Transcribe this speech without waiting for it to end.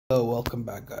Hello, welcome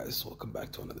back, guys. Welcome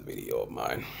back to another video of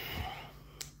mine.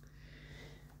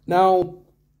 Now,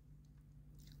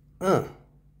 that's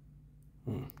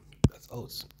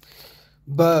oats.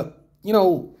 But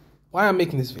why I'm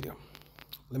making this video?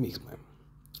 Let me explain.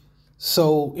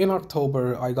 So in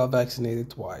October, I got vaccinated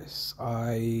twice.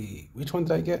 Which one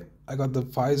did I get? I got the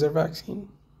Pfizer vaccine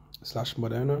 /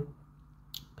 Moderna.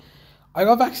 I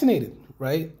got vaccinated,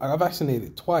 right? I got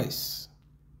vaccinated twice.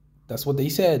 That's what they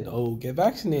said. Oh, get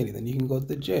vaccinated, then you can go to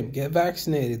the gym. Get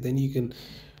vaccinated, then you can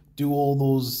do all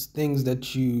those things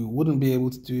that you wouldn't be able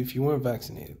to do if you weren't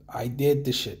vaccinated. I did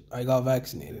the shit. I got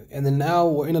vaccinated. And then now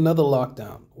we're in another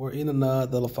lockdown. We're in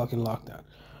another fucking lockdown.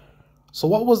 So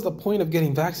what was the point of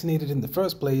getting vaccinated in the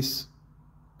first place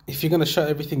if you're going to shut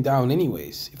everything down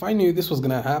anyways? If I knew this was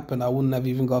going to happen, I wouldn't have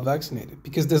even got vaccinated.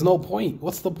 Because there's no point.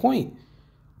 What's the point?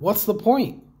 What's the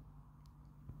point?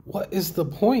 What is the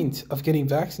point of getting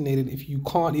vaccinated if you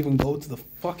can't even go to the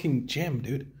fucking gym,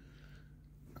 dude?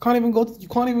 You can't even go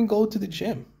to the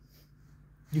gym.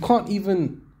 You can't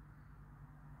even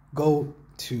go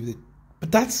to the...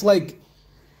 But that's like...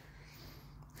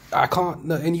 I can't...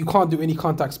 No, and you can't do any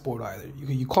contact sport either.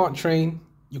 You can't train.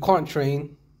 You can't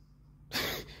train.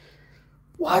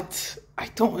 What? I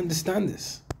don't understand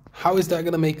this. How is that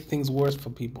going to make things worse for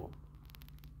people?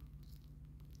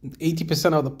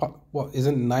 80% of the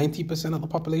isn't 90% of the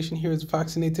population here is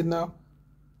vaccinated now,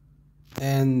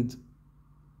 and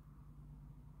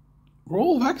we're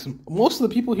all vaccinated. Most of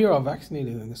the people here are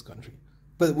vaccinated in this country,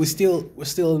 but we're still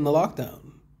in the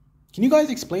lockdown. Can you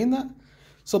guys explain that?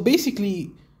 So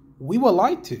basically, we were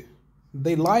lied to.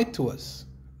 They lied to us.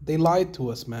 They lied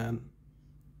to us, man.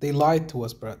 They lied to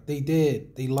us, bro. They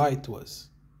did. They lied to us.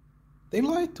 They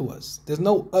lied to us. There's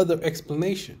no other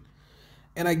explanation.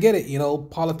 And I get it,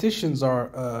 politicians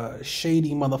are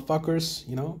shady motherfuckers,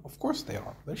 Of course they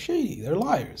are. They're shady. They're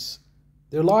liars.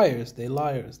 They're liars. They're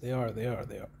liars. They are.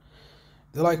 They're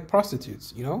like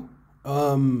prostitutes,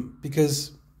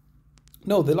 because,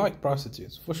 no, they like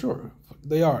prostitutes, for sure.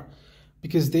 They are.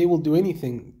 Because they will do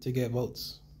anything to get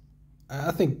votes.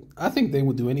 I think they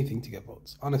would do anything to get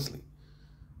votes, honestly.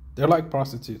 They're like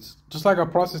prostitutes. Just like a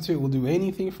prostitute will do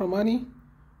anything for money,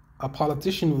 a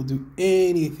politician will do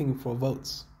anything for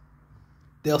votes.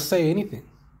 They'll say anything.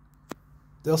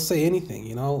 They'll say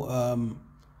anything,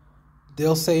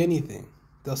 They'll say anything.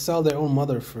 They'll sell their own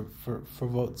mother for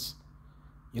votes,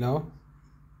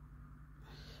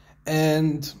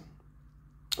 And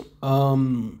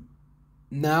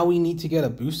now we need to get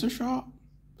a booster shot.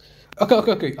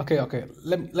 Okay.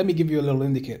 Let me give you a little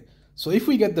indicator. So if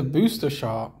we get the booster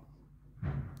shot,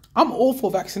 I'm all for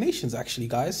vaccinations, actually,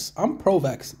 guys. I'm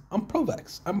pro-vax. I'm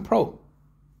pro-vax. I'm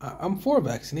for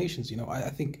vaccinations,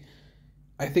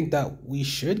 I think that we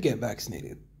should get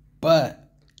vaccinated. But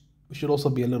we should also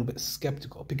be a little bit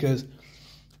skeptical, because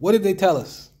what did they tell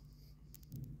us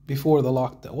before the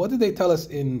lockdown? What did they tell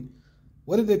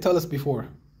us before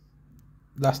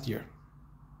last year?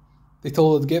 They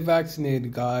told us, get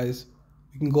vaccinated, guys.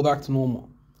 We can go back to normal.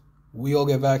 We all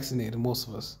get vaccinated, most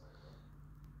of us.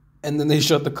 And then they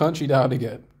shut the country down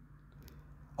again.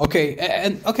 Okay,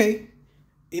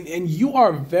 and you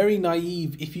are very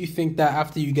naive if you think that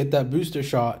after you get that booster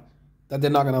shot, that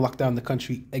they're not going to lock down the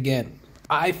country again.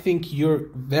 I think you're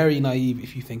very naive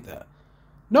if you think that.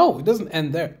 No, it doesn't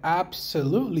end there.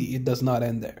 Absolutely, it does not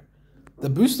end there. The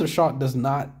booster shot does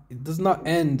not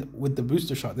end with the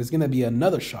booster shot. There's going to be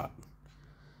another shot.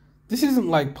 This isn't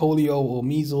like polio or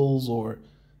measles or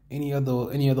any of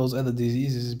those other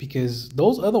diseases, because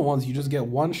those other ones you just get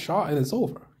one shot and it's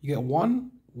over. You get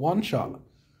one shot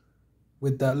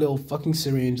with that little fucking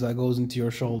syringe that goes into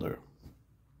your shoulder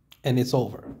and it's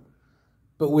over.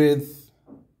 But with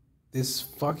this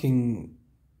fucking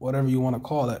whatever you want to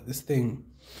call it, this thing,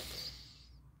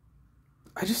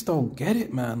 I just don't get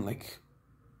it, man. Like,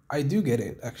 I do get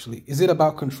it, actually. Is it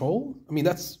about control? I mean,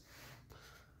 that's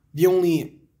the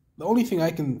only thing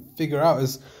I can figure out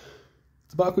is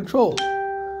it's about control.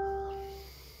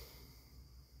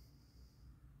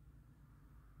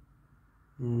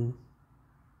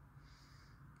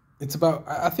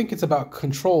 I think it's about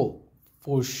control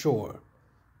for sure.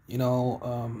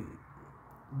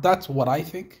 That's what I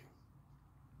think.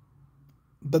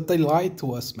 But they lied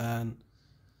to us, man.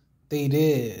 They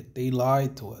did. They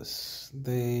lied to us.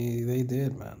 They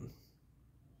did, man.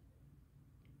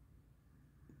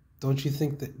 Don't you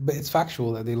think that? But it's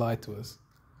factual that they lied to us.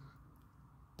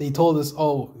 They told us,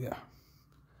 oh, yeah,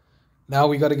 now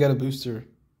we got to get a booster.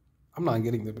 I'm not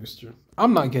getting the booster.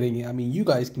 I'm not getting it. I mean, you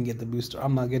guys can get the booster.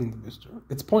 I'm not getting the booster.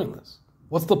 It's pointless.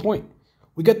 What's the point?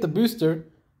 We get the booster,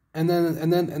 and then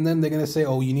they're gonna say,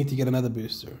 oh, you need to get another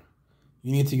booster.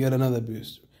 You need to get another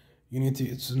booster. You need to.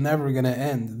 It's never gonna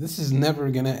end. This is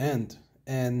never gonna end.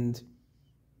 And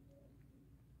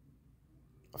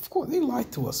of course, they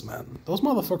lied to us, man. Those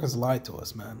motherfuckers lied to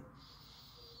us, man.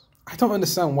 I don't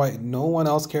understand why no one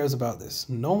else cares about this.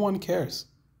 No one cares.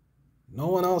 No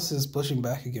one else is pushing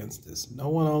back against this. No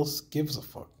one else gives a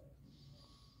fuck.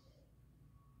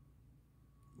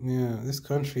 Yeah, this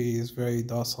country is very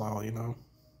docile, you know.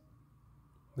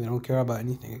 They don't care about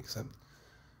anything except,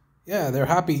 yeah, they're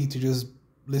happy to just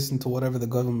listen to whatever the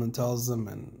government tells them,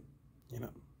 and, you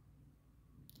know,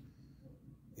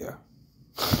 yeah.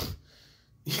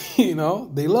 You know,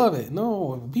 they love it.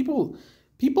 No, people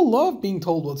love being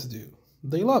told what to do.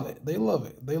 They love it. They love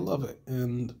it. They love it.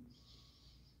 And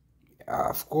yeah,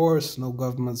 of course, no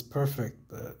government's perfect,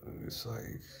 but it's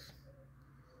like,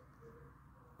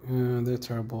 yeah, they're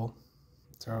terrible.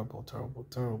 Terrible, terrible,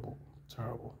 terrible,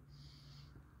 terrible.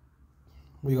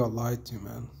 We got lied to,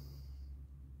 man.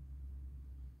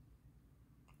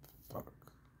 Fuck.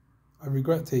 I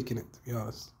regret taking it, to be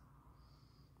honest.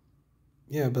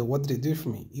 Yeah, but what did it do for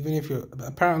me? Even if you're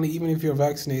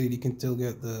vaccinated, you can still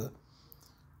get that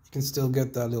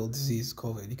little disease,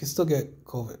 COVID. You can still get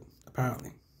COVID,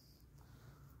 apparently.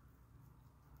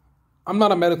 I'm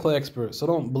not a medical expert, so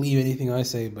don't believe anything I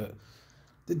say, but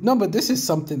this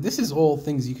is all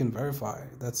things you can verify.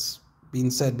 That's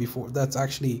been said before. That's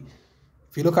actually,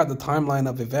 if you look at the timeline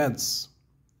of events,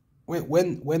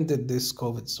 when did this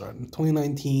COVID start? In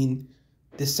 2019,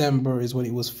 December is when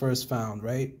it was first found,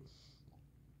 right?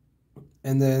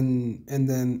 And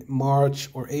then March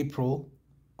or April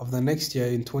of the next year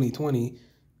in 2020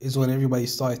 is when everybody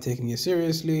started taking it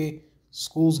seriously.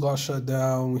 Schools got shut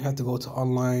down. We had to go to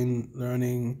online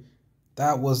learning.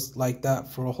 That was like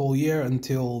that for a whole year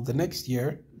until the next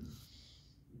year.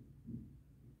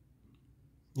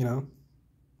 You know?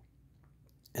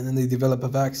 And then they develop a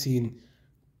vaccine.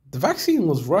 The vaccine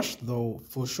was rushed, though,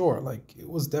 for sure. Like, it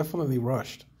was definitely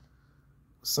rushed.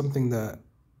 Something that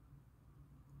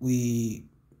we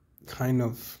kind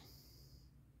of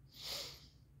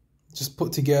just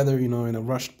put together, you know, in a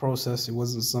rushed process. It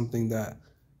wasn't something that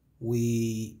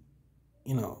we,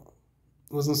 you know,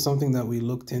 it wasn't something that we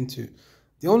looked into.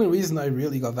 The only reason I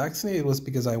really got vaccinated was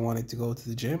because I wanted to go to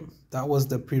the gym. That was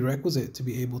the prerequisite to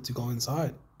be able to go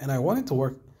inside. And I wanted to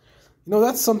work. You know,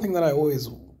 that's something that I always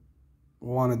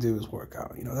want to do, is work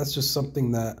out. You know, that's just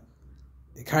something that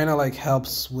it kind of like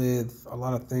helps with a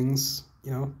lot of things,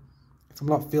 you know. If I'm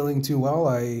not feeling too well,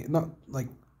 not like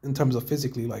in terms of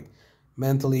physically, like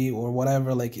mentally or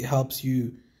whatever, like it helps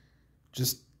you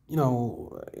just, you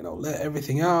know, let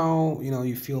everything out, you know,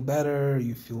 you feel better,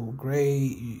 you feel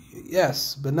great.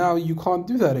 Yes, but now you can't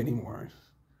do that anymore.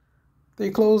 They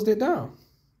closed it down.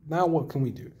 Now what can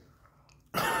we do?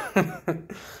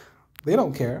 They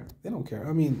don't care. They don't care.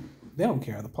 I mean, they don't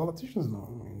care. The politicians know.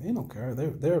 I mean, they don't care.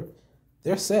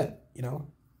 They're set, you know.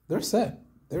 They're set.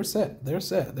 They're set. They're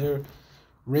set. They're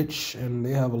rich and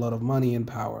they have a lot of money and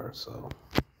power. So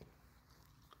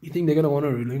you think they're gonna want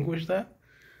to relinquish that?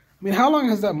 I mean, how long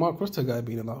has that Mark Rutte guy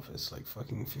been in office? Like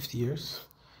fucking 50 years?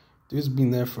 Dude's been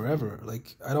there forever.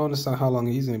 Like, I don't understand how long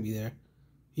he's gonna be there.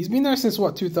 He's been there since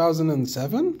what,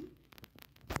 2007?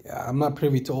 Yeah, I'm not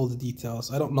privy to all the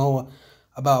details. I don't know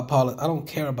about politics. I don't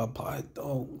care about politics. I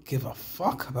don't give a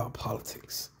fuck about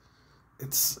politics.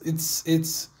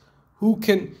 It's who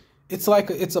can. It's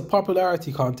like it's a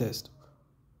popularity contest.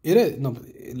 It is. No,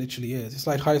 it literally is. It's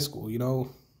like high school, you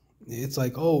know. It's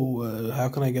like, how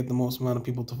can I get the most amount of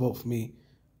people to vote for me?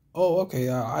 Oh, okay,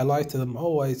 I lie to them.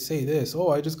 Oh, I say this. Oh,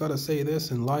 I just gotta say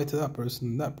this and lie to that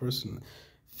person,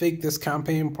 fake this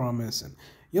campaign promise, and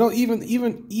you know,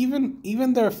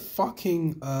 even their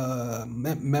fucking their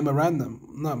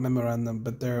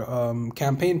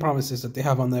campaign promises that they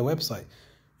have on their website.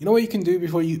 You know what you can do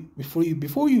before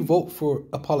you vote for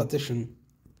a politician?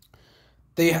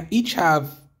 They each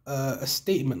have a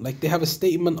statement. Like, they have a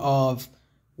statement of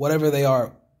whatever they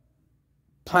are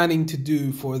planning to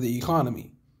do for the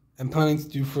economy and planning to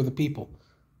do for the people.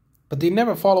 But they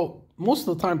never follow. Most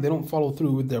of the time, they don't follow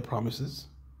through with their promises.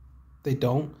 They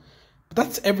don't. But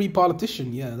that's every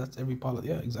politician. Yeah, that's every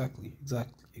Yeah, exactly.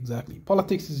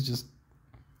 Politics is just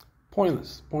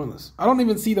pointless. I don't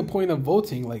even see the point of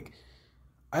voting. Like,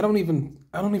 I don't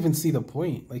even see the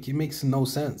point. Like, it makes no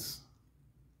sense.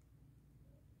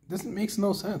 This makes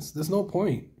no sense. There's no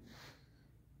point.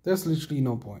 There's literally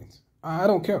no point. I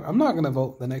don't care. I'm not gonna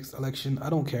vote the next election. I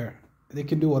don't care. They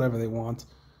can do whatever they want.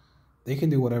 They can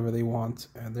do whatever they want,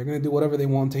 and they're gonna do whatever they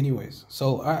want anyways.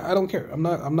 So I don't care. I'm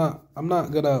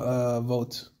not gonna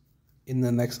vote in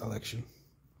the next election.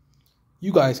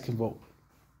 You guys can vote.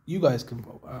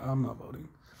 I'm not voting.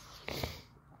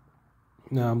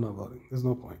 No, I'm not voting. There's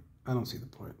no point. I don't see the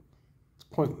point. It's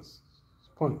pointless. It's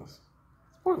pointless.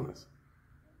 It's pointless.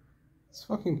 It's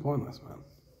fucking pointless, man.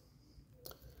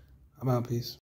 I'm out. Peace.